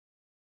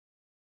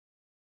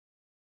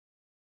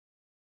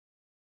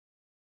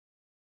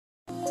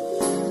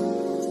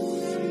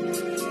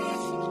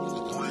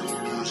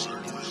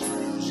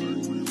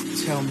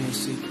tell me a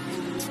secret.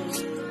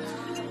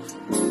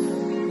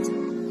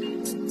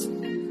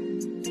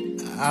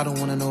 I don't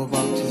want to know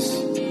about just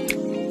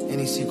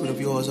any secret of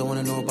yours. I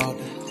want to know about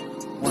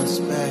one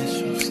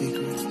special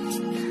secret.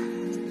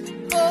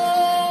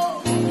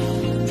 Oh.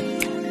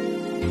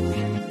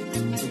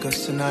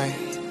 Because tonight,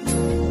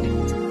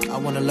 I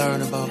want to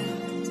learn about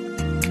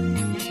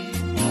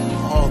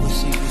all the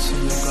secrets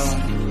in your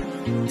garden.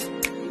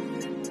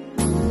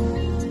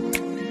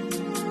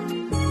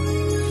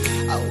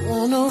 I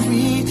want to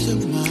read your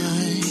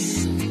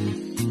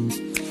mind,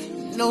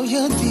 know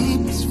your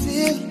deepest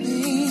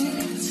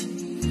feelings.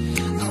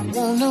 I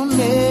want to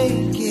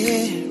make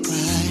it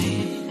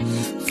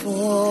right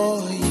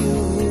for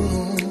you.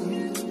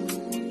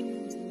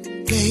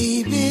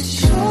 Baby,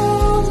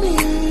 show me,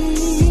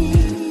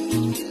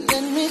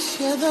 let me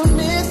share the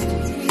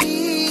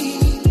mystery.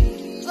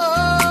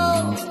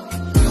 Oh,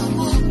 come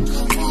on,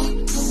 come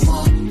on, come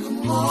on,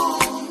 come on.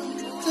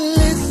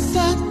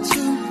 Listen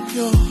to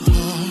your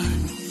heart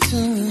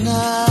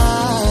tonight.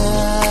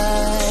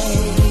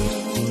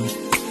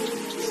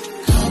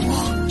 Come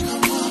on,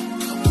 come on,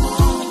 come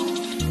on.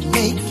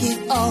 Make it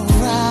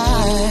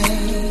alright.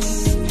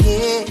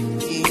 Yeah,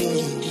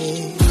 yeah,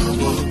 yeah.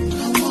 Come on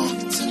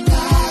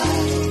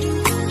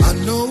tonight. I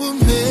know a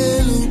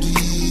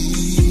melody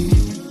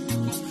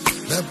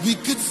that we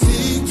could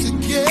sing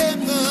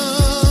together.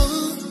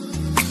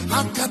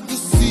 I've got the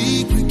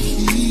secret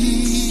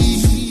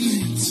key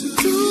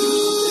to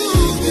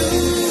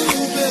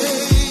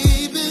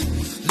baby.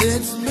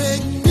 Let's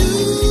make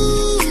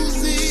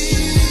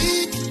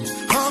music,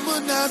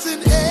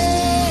 harmonizing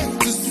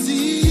ecstasy.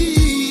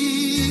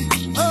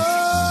 Oh,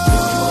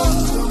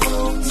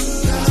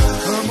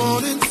 come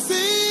on and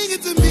sing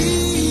it to me.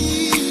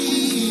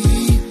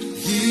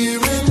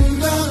 Here in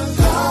the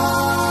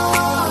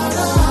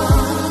garden,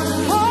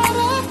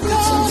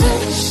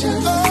 presentation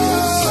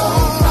feels so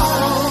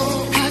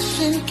right.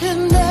 Passion can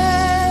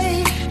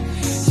make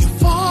you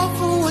fall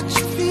for what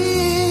you feel.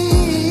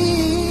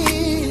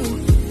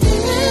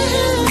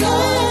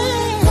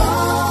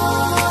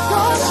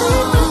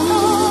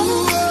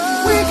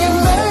 We can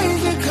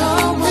make it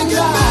come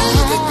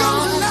alive.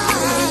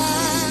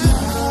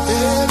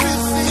 Every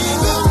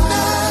single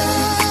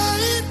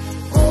night.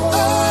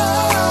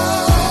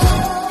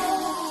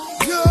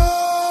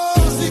 Your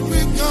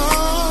secret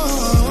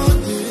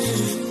garden.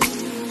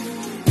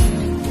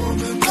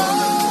 Woman,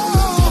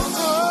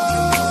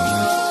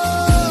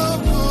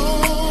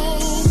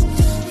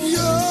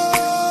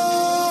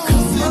 your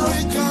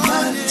secret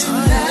garden.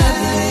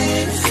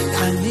 I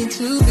need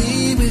to be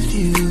with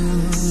you.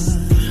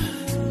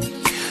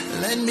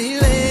 Let me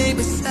lay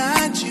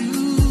beside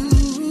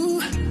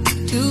you.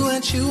 Do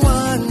what you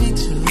want me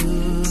to.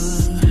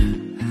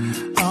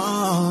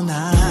 All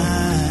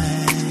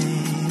night.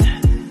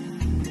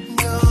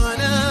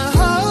 Gonna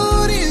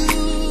hold you.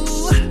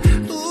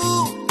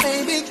 Ooh,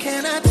 baby,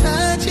 can I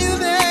touch you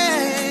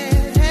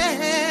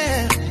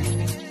there?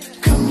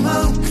 Come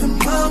on,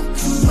 come on,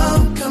 come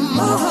on, come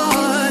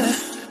on.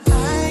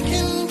 I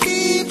can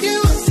keep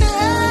you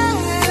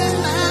satisfied,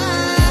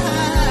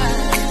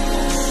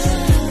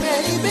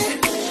 baby.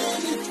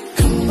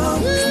 Come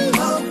on, come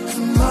on,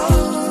 come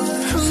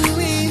on.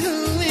 Hooey,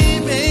 hooey,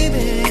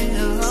 baby.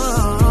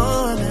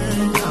 All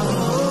night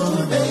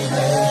long,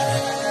 baby.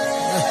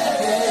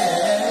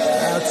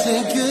 I'll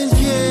take good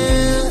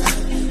care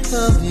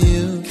of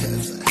you,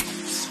 'cause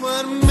that's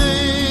what a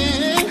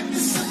man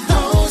is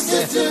supposed to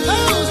do.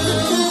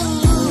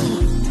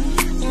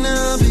 And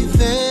I'll be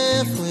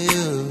there for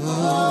you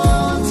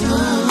all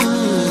time.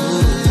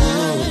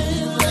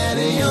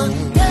 Letting your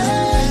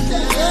head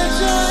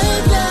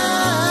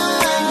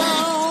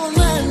down,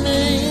 let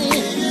me,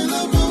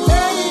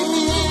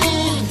 baby.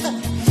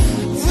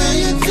 Will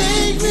you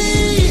take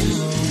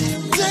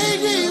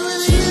me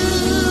with you?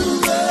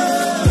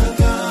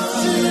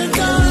 To your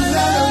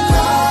garden.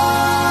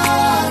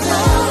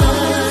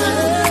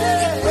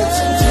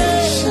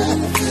 Presentation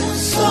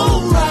feels so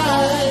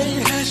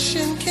right.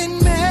 Passion can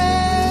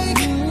make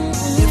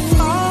you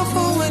fall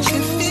for what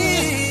you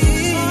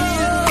feel.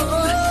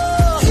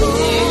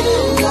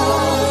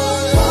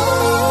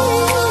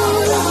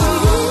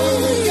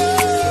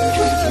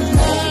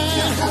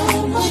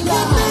 We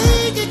can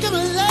make it come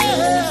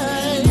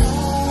alive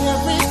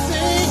every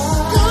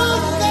single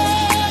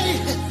day.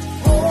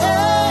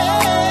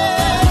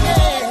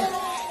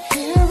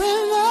 Here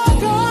in the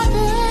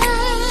garden.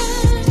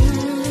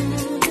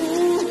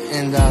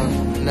 And I've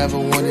never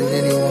wanted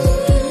anyone.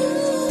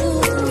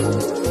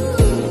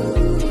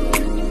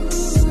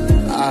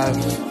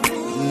 I've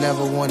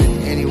never wanted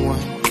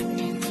anyone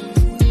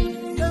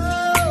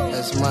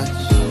as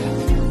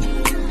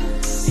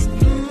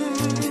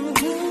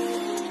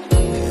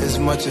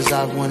much as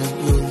I wanted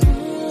you.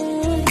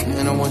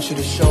 And I want you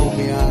to show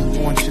me, I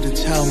want you to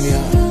tell me,